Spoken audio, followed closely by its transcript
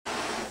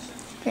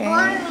Okay.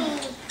 Barney.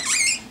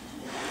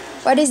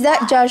 What is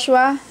that,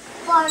 Joshua?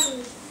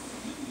 Barney.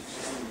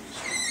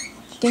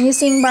 Can you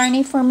sing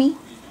Barney for me?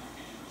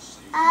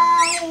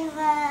 I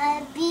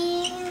will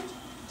be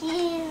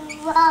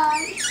you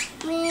want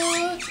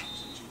me.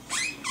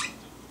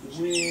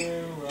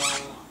 We're a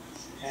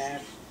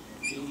happy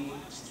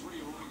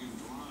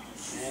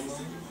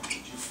family.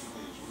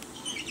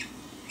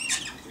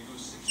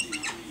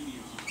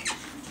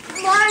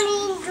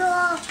 Barney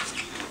draw.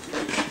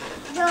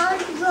 John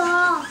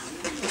draw.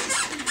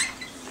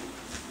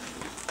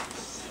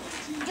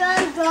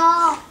 John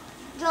draw.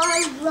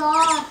 John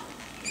draw.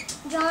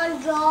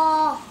 John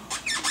draw.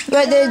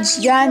 What did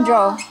John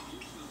draw?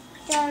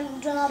 John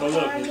draw Go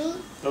look. Barney.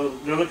 Go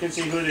look and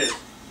see who it is.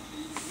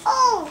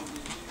 Oh,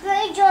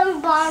 great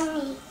John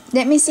Barney.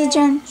 Let me see,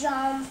 John.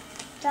 John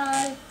What is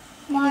that?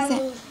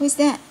 Barney. Who's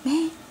that?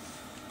 Hey.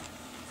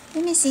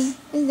 Let me see.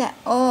 Who's that?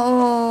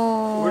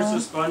 Oh. Where's the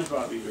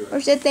SpongeBob eater?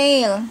 Where's the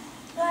tail?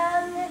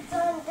 It's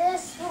on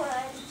this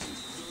one.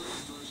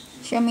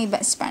 Show me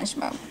about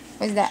SpongeBob.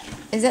 What's that?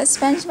 Is that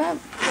SpongeBob?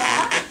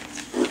 Yeah.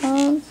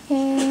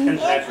 Okay. And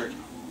Patrick.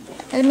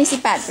 Let me see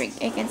Patrick.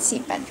 I can see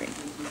Patrick.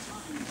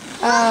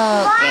 Okay.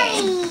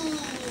 Barney.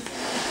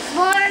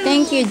 Barney.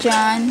 Thank you,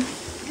 John.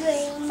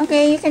 Green.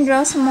 Okay, you can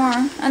draw some more.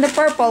 On the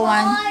purple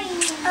one.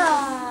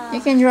 Barney.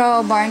 You can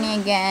draw Barney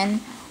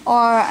again.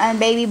 Or a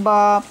Baby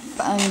Bop.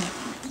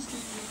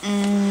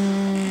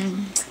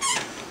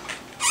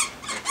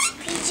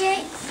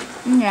 PJ.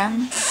 Yeah.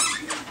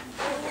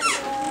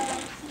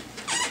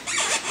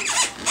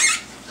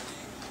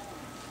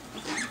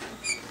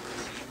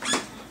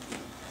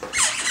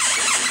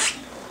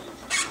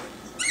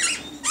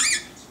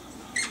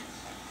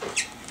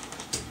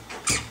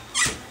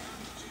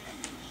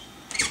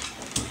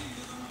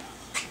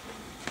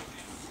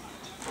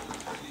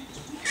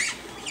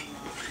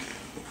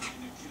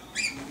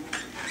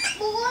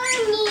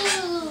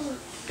 Barney.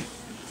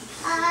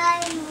 I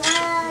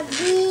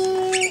love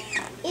you.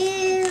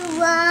 You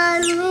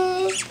want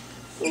me.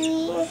 We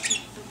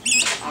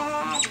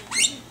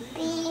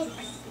happy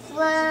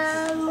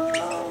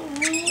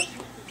family.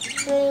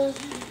 We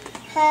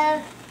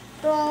have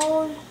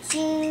grown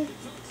to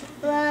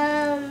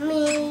want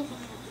me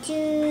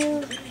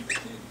too.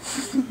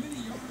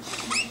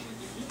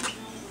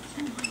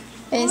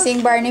 Can you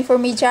sing Barney for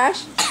me,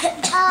 Josh?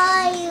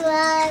 I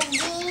love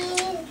you.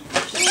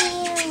 You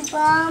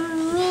want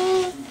me.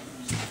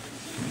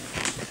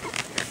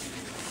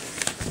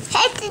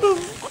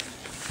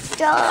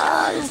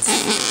 Jones.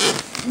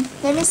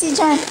 Let me see,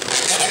 John.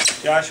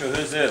 Joshua,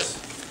 who's this?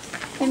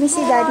 Let me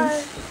see,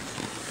 Daddy.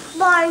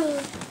 Barney.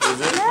 Is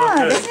it? No, Look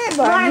good. that's not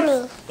Barney.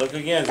 Barney. Look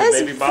again. Is it That's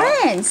Baby Bob?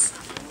 friends.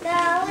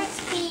 No, it's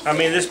Peter. I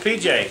mean, this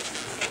PJ.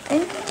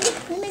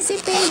 Let me see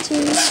PJ.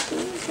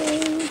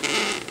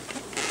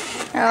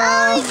 Oh, Oh,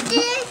 it's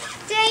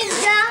Jane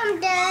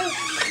Jordan.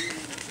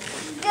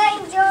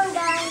 Jane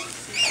Jordan.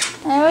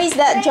 who is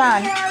that,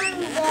 John?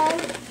 Jordan.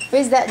 Who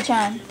is that,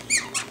 John?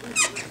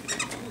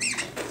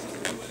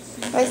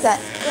 What is that?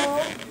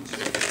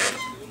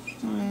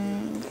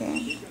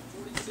 Okay.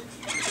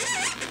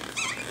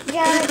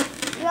 John,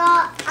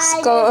 draw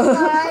Skull.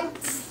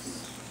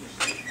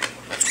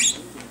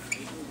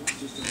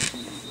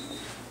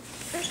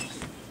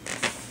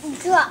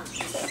 Drop.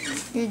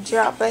 You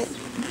drop it.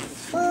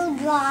 Who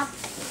dropped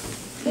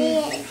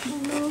it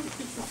for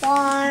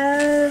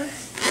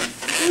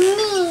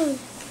me?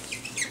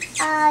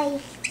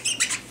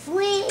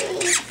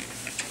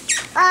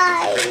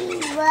 I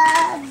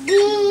love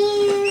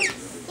you.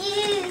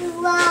 You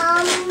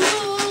want me.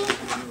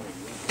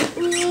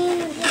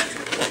 You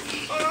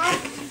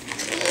happy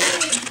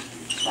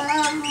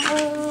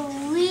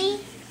family.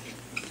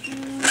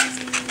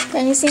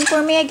 Can you sing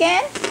for me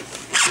again?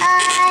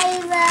 I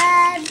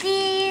love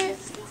you.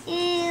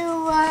 You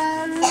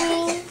want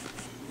me.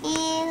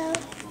 You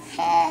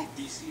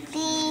happy.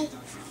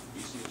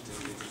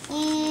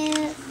 You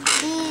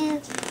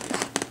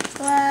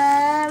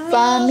want me.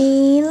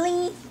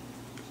 Family.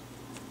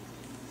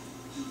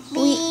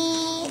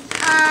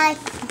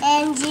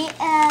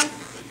 B-I-N-G-L.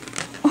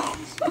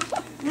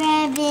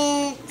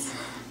 Rabbit.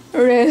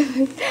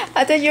 Really?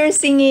 I thought you were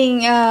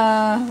singing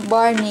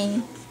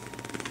Barney.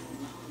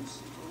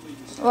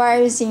 Why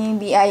are you singing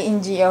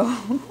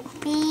B-I-N-G-O?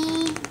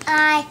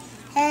 B-I-N-G-L.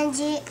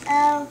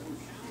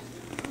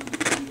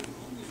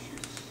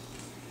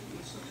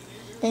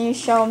 Can you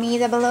show me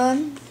the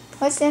balloon?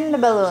 What's in the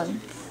balloon?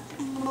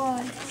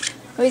 Boy.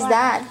 Who is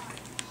that?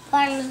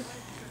 Barney.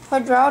 Who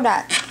drew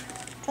that?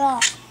 Draw.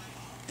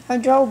 Who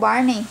drew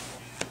Barney?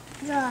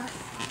 Draw.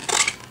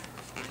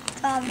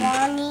 Draw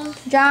Barney.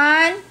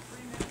 John?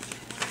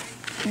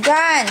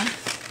 John?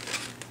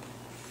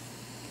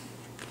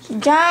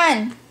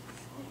 John?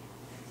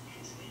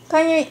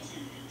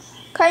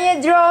 Can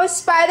you draw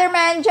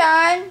Spider-Man,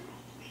 John?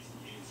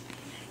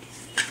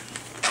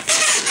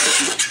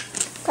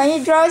 Can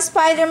you draw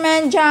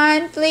Spider-Man,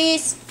 John,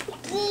 please?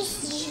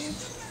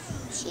 Please.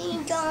 She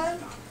don't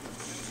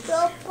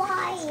go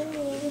by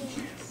me.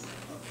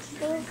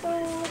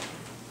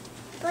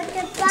 Put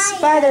the fire.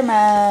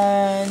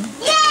 Spider-Man.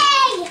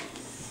 Yay!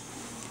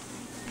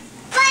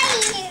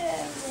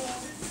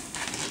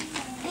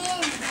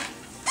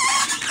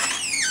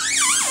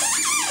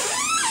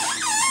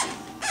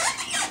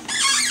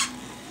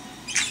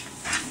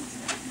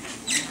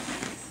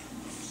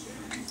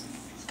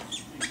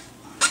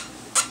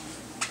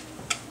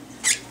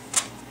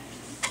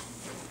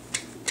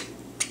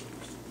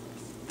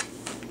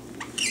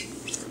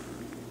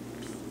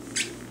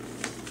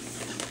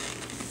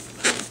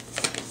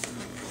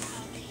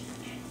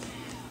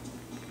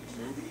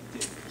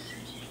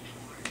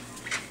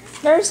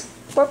 There's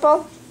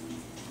purple.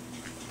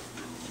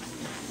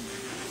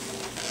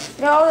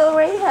 You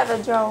already have a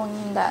drawing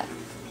in that.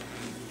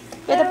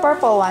 Get the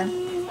purple one.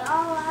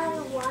 All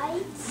are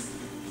white.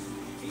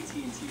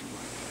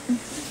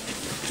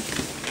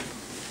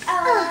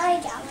 Oh, I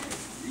got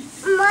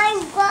one. My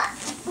got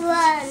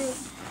one.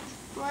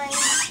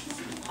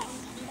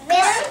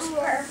 There's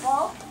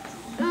purple.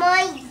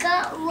 My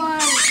got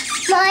one.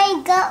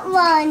 My got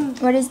one.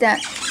 What is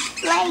that?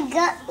 My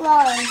got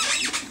one.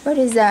 What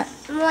is that?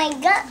 My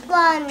got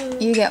one.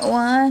 You get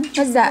one.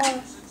 What's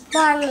that?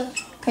 Barney.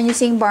 Can you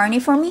sing Barney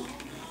for me?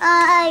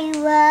 I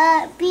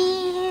will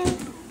be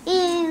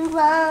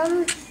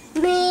from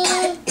me.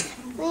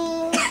 We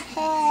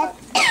have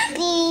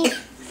the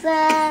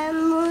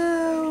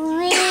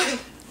family.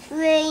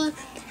 We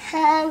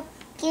have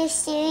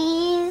kissed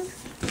you.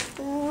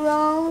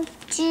 Won't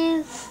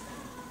you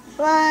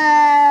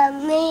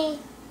want me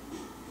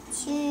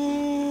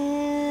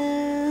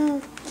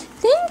to?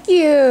 Thank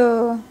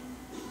you.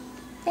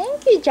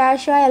 Thank you,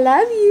 Joshua. I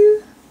love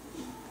you.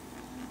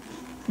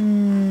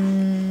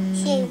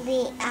 Should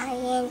be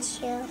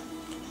I-N-G-O.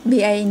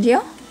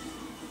 B-I-N-G-O?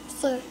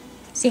 Sing.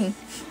 Sing.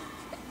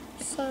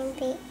 Sing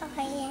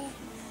B-I-N-G-O.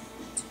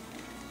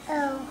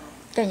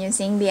 Can you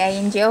sing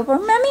B-I-N-G-O for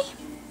mommy?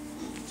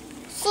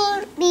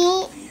 Sing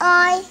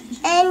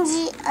B-I-N-G-O.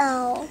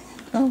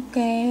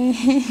 Okay.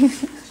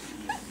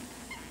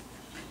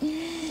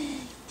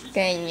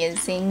 Can you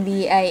sing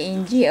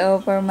B-I-N-G-O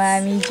for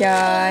mommy,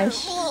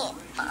 Josh?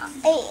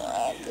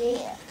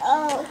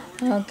 B-I-N-G-O.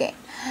 Okay.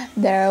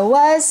 There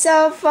was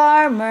a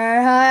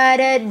farmer had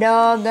a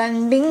dog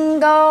and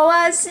Bingo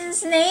was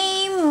his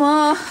name.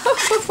 Oh.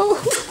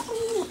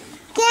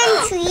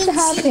 Can treat What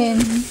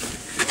happened?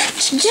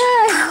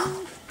 Josh,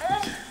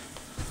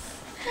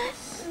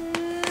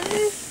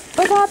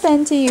 what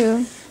happened to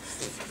you?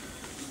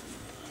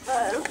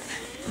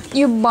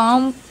 You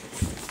bump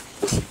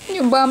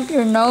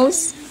your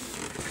nose.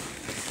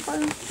 Let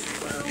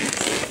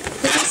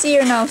me see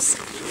your nose.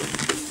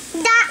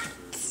 that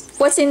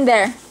What's in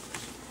there?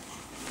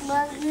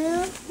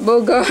 blue.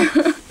 Booger.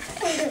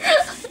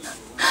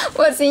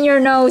 What's in your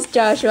nose,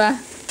 Joshua?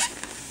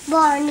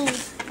 Barney.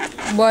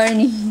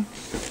 Barney.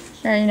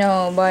 I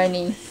know,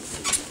 Barney.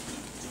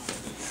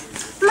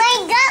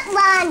 My gut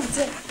one.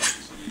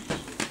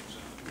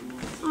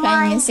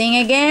 Can you sing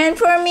again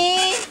for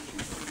me?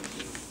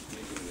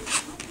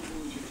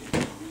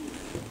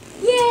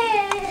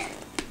 Yeah.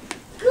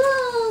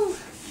 Go.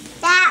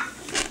 That.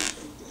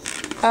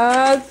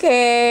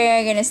 Okay,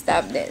 I'm gonna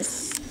stop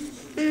this.